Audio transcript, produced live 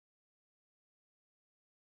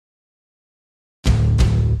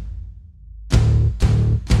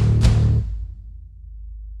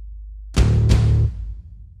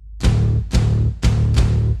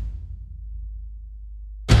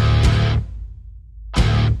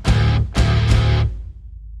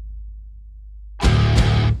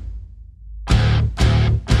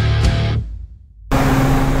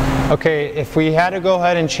Okay, if we had to go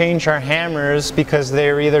ahead and change our hammers because they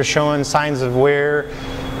were either showing signs of wear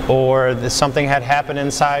or something had happened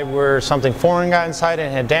inside where something foreign got inside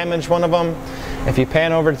and had damaged one of them, if you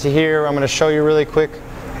pan over to here, I'm going to show you really quick.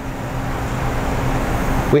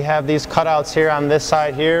 We have these cutouts here on this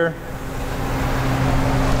side here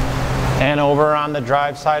and over on the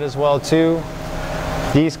drive side as well too.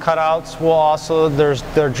 These cutouts will also,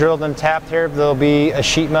 they're drilled and tapped here. There'll be a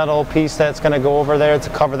sheet metal piece that's going to go over there to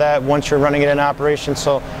cover that once you're running it in operation,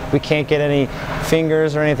 so we can't get any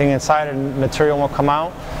fingers or anything inside and material won't come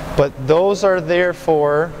out. But those are there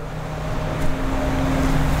for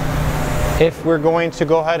if we're going to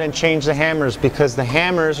go ahead and change the hammers, because the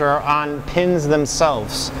hammers are on pins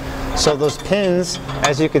themselves. So those pins,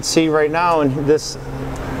 as you can see right now in this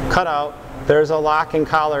cutout, there's a locking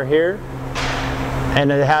collar here. And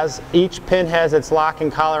it has, each pin has its locking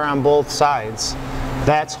collar on both sides.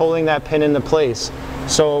 That's holding that pin into place.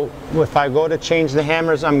 So if I go to change the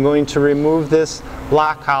hammers, I'm going to remove this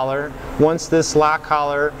lock collar. Once this lock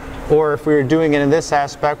collar, or if we were doing it in this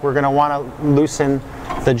aspect, we're going to want to loosen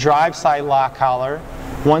the drive side lock collar.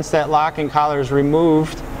 Once that locking collar is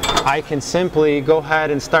removed, I can simply go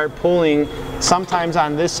ahead and start pulling. Sometimes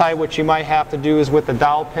on this side, what you might have to do is with a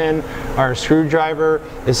dowel pin or a screwdriver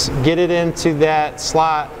is get it into that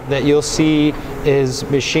slot that you'll see is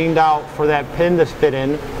machined out for that pin to fit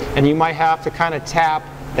in, and you might have to kind of tap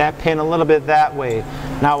that pin a little bit that way.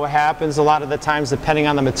 Now what happens a lot of the times, depending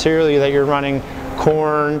on the material that you're running,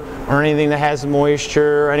 corn or anything that has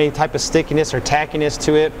moisture or any type of stickiness or tackiness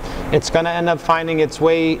to it, it's going to end up finding its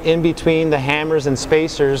way in between the hammers and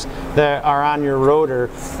spacers that are on your rotor.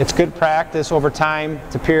 It's good practice over time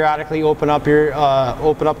to periodically open up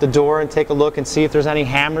the door and take a look and see if there's any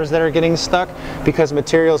hammers that are getting stuck, because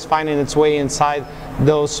material is finding its way inside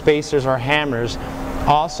those spacers or hammers.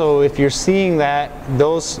 Also, if you're seeing that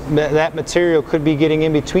that material could be getting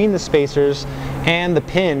in between the spacers and the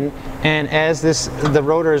pin, and as the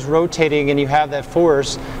rotor is rotating and you have that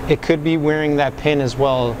force, it could be wearing that pin as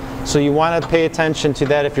well. So you want to pay attention to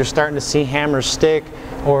that if you're starting to see hammers stick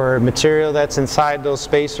or material that's inside those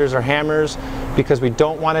spacers or hammers, because we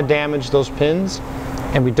don't want to damage those pins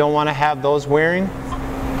and we don't want to have those wearing.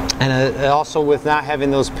 And also with not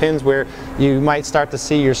having those pins where you might start to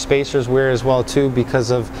see your spacers wear as well too,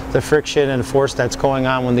 because of the friction and force that's going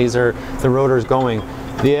on when the rotor's going.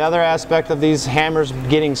 The other aspect of these hammers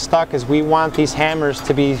getting stuck is we want these hammers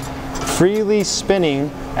to be freely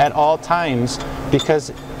spinning at all times, because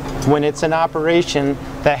when it's in operation,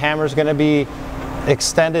 that hammer is going to be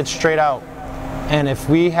extended straight out. And if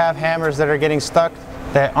we have hammers that are getting stuck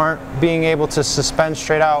that aren't being able to suspend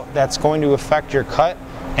straight out, that's going to affect your cut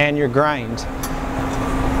and your grind.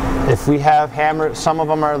 If we have hammers, some of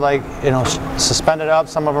them are like, suspended up,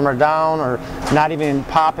 some of them are down or not even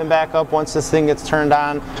popping back up. Once this thing gets turned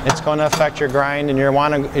on, it's going to affect your grind, and you're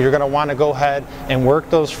going to want to go ahead and work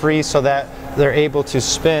those free so that they're able to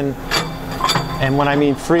spin. And when I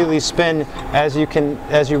mean freely spin, as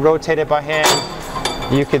you rotate it by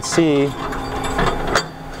hand, you could see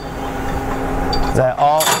that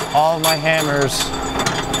all of my hammers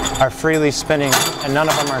are freely spinning and none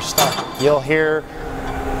of them are stuck. You'll hear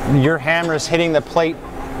your hammers hitting the plate,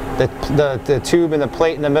 the tube and the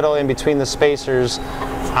plate in the middle in between the spacers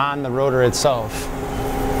on the rotor itself.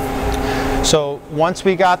 So once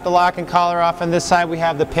we got the lock and collar off on this side, we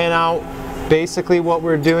have the pin out. Basically what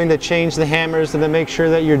we're doing to change the hammers and to make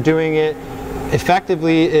sure that you're doing it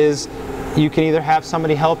effectively is you can either have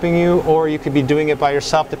somebody helping you or you could be doing it by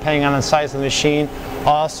yourself depending on the size of the machine.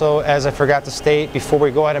 Also, as I forgot to state, before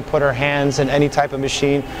we go ahead and put our hands in any type of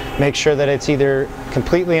machine, make sure that it's either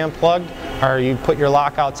completely unplugged or you put your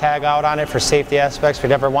lockout tag out on it for safety aspects. We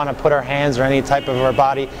never want to put our hands or any type of our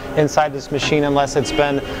body inside this machine unless it's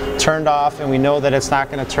been turned off and we know that it's not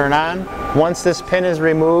going to turn on. Once this pin is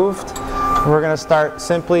removed, we're going to start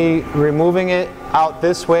simply removing it out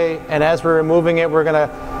this way, and as we're removing it, we're going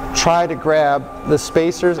to try to grab the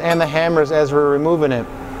spacers and the hammers as we're removing it.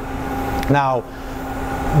 Now,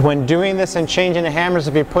 when doing this and changing the hammers,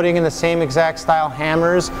 if you're putting in the same exact style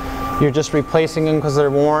hammers, you're just replacing them because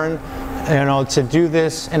they're worn. To do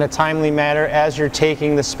this in a timely manner, as you're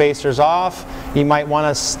taking the spacers off, you might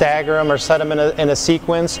want to stagger them or set them in a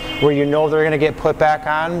sequence where you know they're going to get put back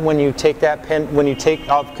on when you take that pin, when you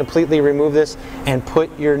completely remove this and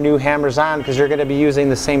put your new hammers on, because you're going to be using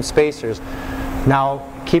the same spacers. Now,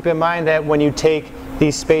 keep in mind that when you take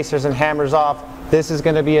these spacers and hammers off, this is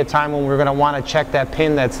going to be a time when we're going to want to check that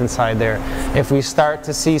pin that's inside there. If we start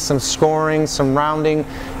to see some scoring, some rounding,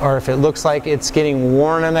 or if it looks like it's getting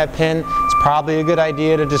worn on that pin, it's probably a good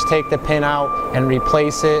idea to just take the pin out and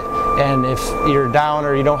replace it and if you're down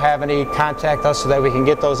or you don't have any, contact us so that we can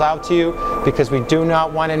get those out to you, because we do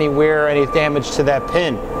not want any wear or any damage to that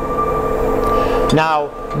pin. Now,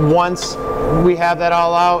 once we have that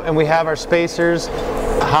all out and we have our spacers,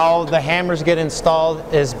 how the hammers get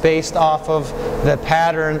installed is based off of the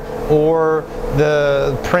pattern or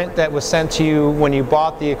the print that was sent to you when you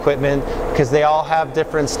bought the equipment, because they all have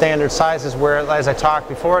different standard sizes, where, as I talked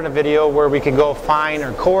before in the video, where we can go fine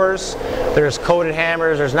or coarse. There's coated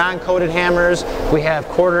hammers, there's non-coated hammers. We have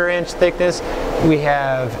 1/4 inch thickness, we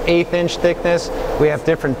have 1/8 inch thickness, we have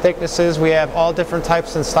different thicknesses, we have all different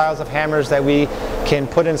types and styles of hammers that we can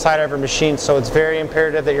put inside of our machine. So it's very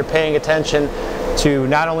imperative that you're paying attention to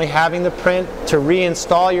not only having the print, to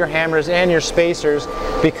reinstall your hammers and your spacers,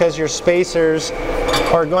 because your spacers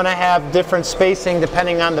are going to have different spacing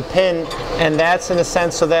depending on the pin, and that's in a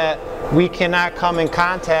sense so that we cannot come in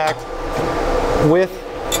contact with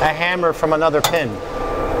a hammer from another pin.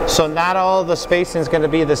 So not all the spacing is going to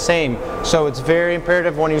be the same. So it's very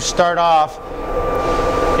imperative when you start off,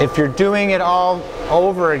 if you're doing it all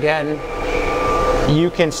over again, you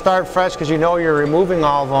can start fresh because you know you're removing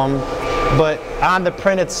all of them. But on the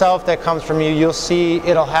print itself that comes from you, you'll see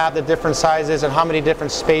it'll have the different sizes and how many different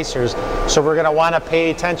spacers. So we're going to want to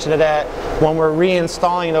pay attention to that when we're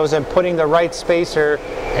reinstalling those and putting the right spacer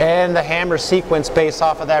and the hammer sequence based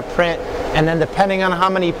off of that print. And then depending on how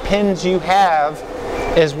many pins you have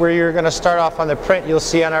is where you're going to start off on the print. You'll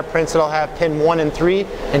see on our prints it'll have pin 1 and 3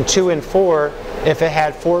 and 2 and 4 if it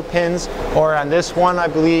had 4 pins, or on this one I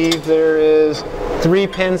believe there is 3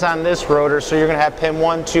 pins on this rotor, so you're going to have pin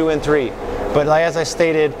 1, 2, and 3. But as I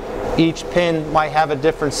stated, each pin might have a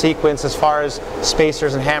different sequence as far as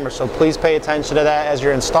spacers and hammers, so please pay attention to that as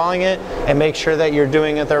you're installing it, and make sure that you're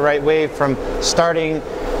doing it the right way from starting.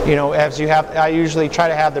 You know, as you have, I usually try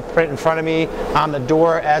to have the print in front of me on the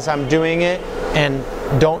door as I'm doing it, and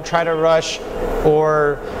don't try to rush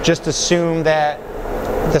or just assume that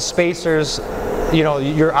the spacers, you know,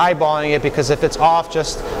 you're eyeballing it, because if it's off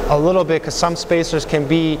just a little bit, because some spacers can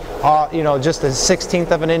be, you know, just a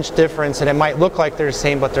 1/16 of an inch difference, and it might look like they're the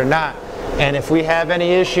same, but they're not. And if we have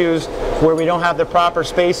any issues where we don't have the proper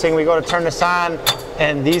spacing, we go to turn this on,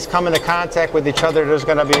 and these come into contact with each other, there's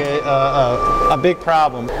going to be a big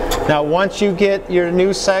problem. Now, once you get your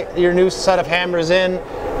new set of hammers in,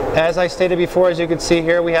 as I stated before, as you can see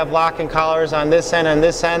here, we have locking collars on this end and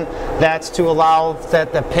this end. That's to allow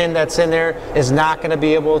that the pin that's in there is not going to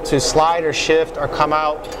be able to slide or shift or come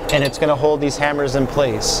out, and it's going to hold these hammers in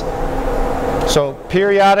place. So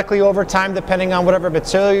periodically over time, depending on whatever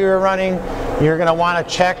material you're running, you're going to want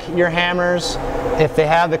to check your hammers. If they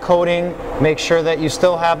have the coating, make sure that you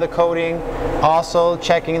still have the coating. Also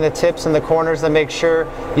checking the tips and the corners to make sure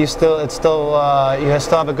you still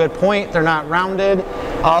have a good point, they're not rounded.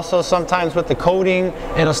 Also, sometimes with the coating,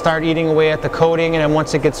 it'll start eating away at the coating, and then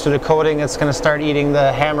once it gets to the coating, it's going to start eating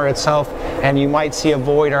the hammer itself, and you might see a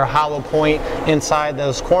void or a hollow point inside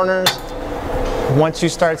those corners. Once you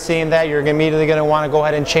start seeing that, you're immediately going to want to go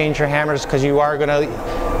ahead and change your hammers, because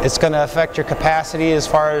it's going to affect your capacity as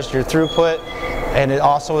far as your throughput, and it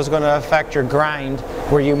also is going to affect your grind,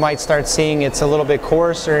 where you might start seeing it's a little bit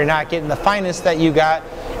coarse, or you're not getting the fineness that you got.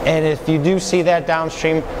 And if you do see that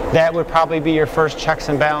downstream, that would probably be your first checks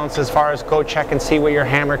and balance as far as go check and see what your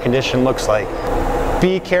hammer condition looks like.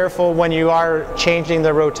 Be careful when you are changing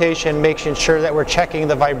the rotation, making sure that we're checking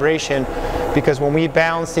the vibration, because when we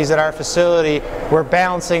balance these at our facility, we're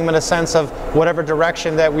balancing them in a sense of whatever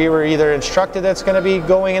direction that we were either instructed that's going to be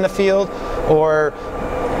going in the field, or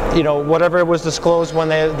you know, whatever was disclosed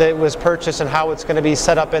when it was purchased, and how it's going to be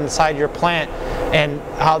set up inside your plant, and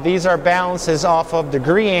how these are balances off of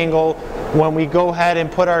degree angle. When we go ahead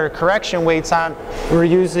and put our correction weights on, we're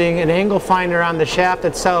using an angle finder on the shaft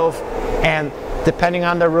itself, and depending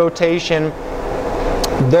on the rotation,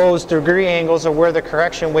 those degree angles of where the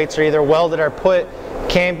correction weights are either welded or put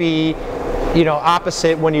can be, you know,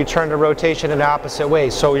 opposite when you turn the rotation in the opposite way.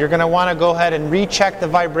 So you're going to want to go ahead and recheck the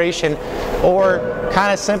vibration, or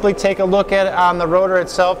kind of simply take a look at it on the rotor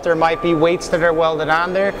itself. There might be weights that are welded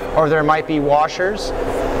on there, or there might be washers.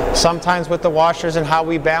 Sometimes with the washers and how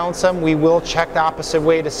we balance them, we will check the opposite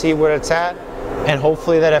way to see where it's at, and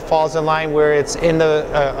hopefully that it falls in line where it's in the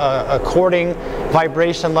according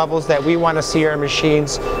vibration levels that we want to see our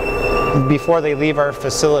machines before they leave our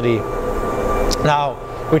facility. Now,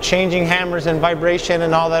 with changing hammers and vibration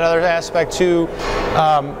and all that other aspect too,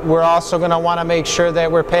 we're also going to want to make sure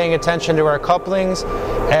that we're paying attention to our couplings.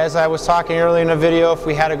 As I was talking earlier in the video, if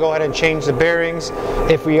we had to go ahead and change the bearings,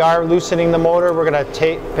 if we are loosening the motor, we're going to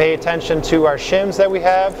pay attention to our shims that we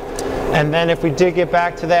have. And then if we did get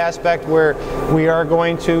back to the aspect where we are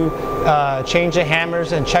going to change the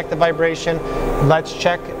hammers and check the vibration, let's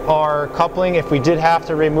check our coupling. If we did have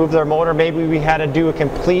to remove their motor, maybe we had to do a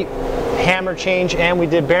complete hammer change and we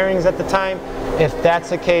did bearings at the time. If that's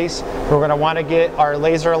the case, we're going to want to get our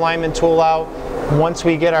laser alignment tool out. Once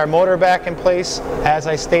we get our motor back in place, as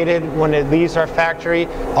I stated, when it leaves our factory,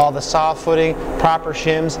 all the soft footing, proper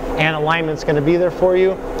shims, and alignment's going to be there for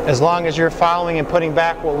you. As long as you're following and putting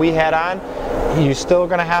back what we had on, you're still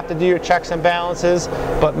going to have to do your checks and balances,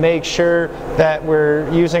 but make sure that we're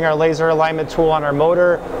using our laser alignment tool on our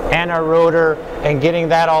motor and our rotor and getting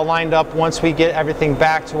that all lined up once we get everything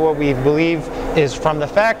back to what we believe is from the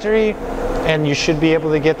factory. And you should be able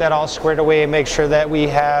to get that all squared away and make sure that we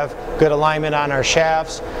have good alignment on our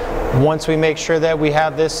shafts. Once we make sure that we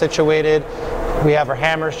have this situated, we have our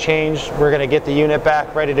hammers changed, we're going to get the unit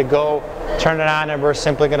back ready to go, turn it on, and we're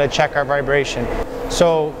simply going to check our vibration.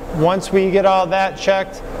 So once we get all that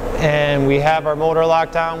checked and we have our motor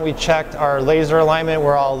locked down, we checked our laser alignment,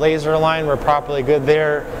 we're all laser aligned, we're properly good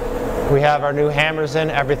there. We have our new hammers in,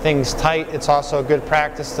 everything's tight. It's also a good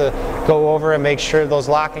practice to go over and make sure those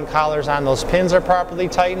locking collars on those pins are properly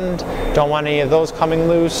tightened. Don't want any of those coming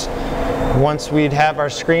loose. Once we'd have our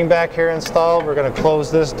screen back here installed, we're going to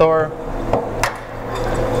close this door.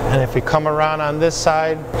 And if we come around on this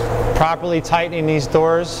side, properly tightening these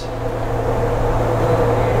doors,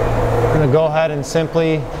 we're going to go ahead and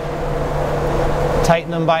simply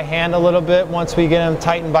tighten them by hand a little bit. Once we get them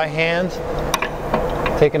tightened by hand,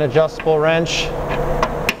 take an adjustable wrench,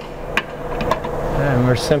 and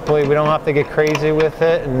we don't have to get crazy with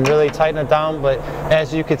it and really tighten it down, but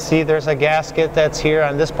as you can see, there's a gasket that's here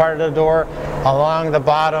on this part of the door, along the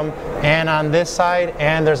bottom, and on this side,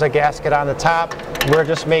 and there's a gasket on the top. We're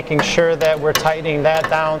just making sure that we're tightening that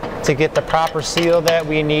down to get the proper seal that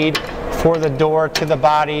we need for the door to the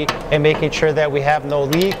body, and making sure that we have no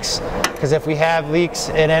leaks. Because if we have leaks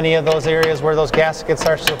in any of those areas where those gaskets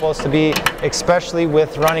are supposed to be, especially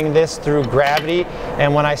with running this through gravity,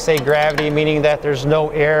 and when I say gravity, meaning that there's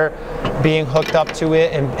no air being hooked up to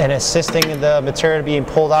it and assisting the material being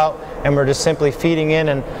pulled out, and we're just simply feeding in,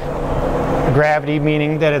 and gravity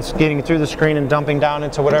meaning that it's getting through the screen and dumping down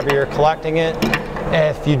into whatever you're collecting it.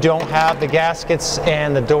 If you don't have the gaskets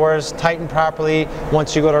and the doors tightened properly,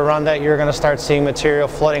 once you go to run that, you're going to start seeing material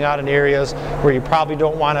flooding out in areas where you probably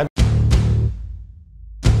don't want to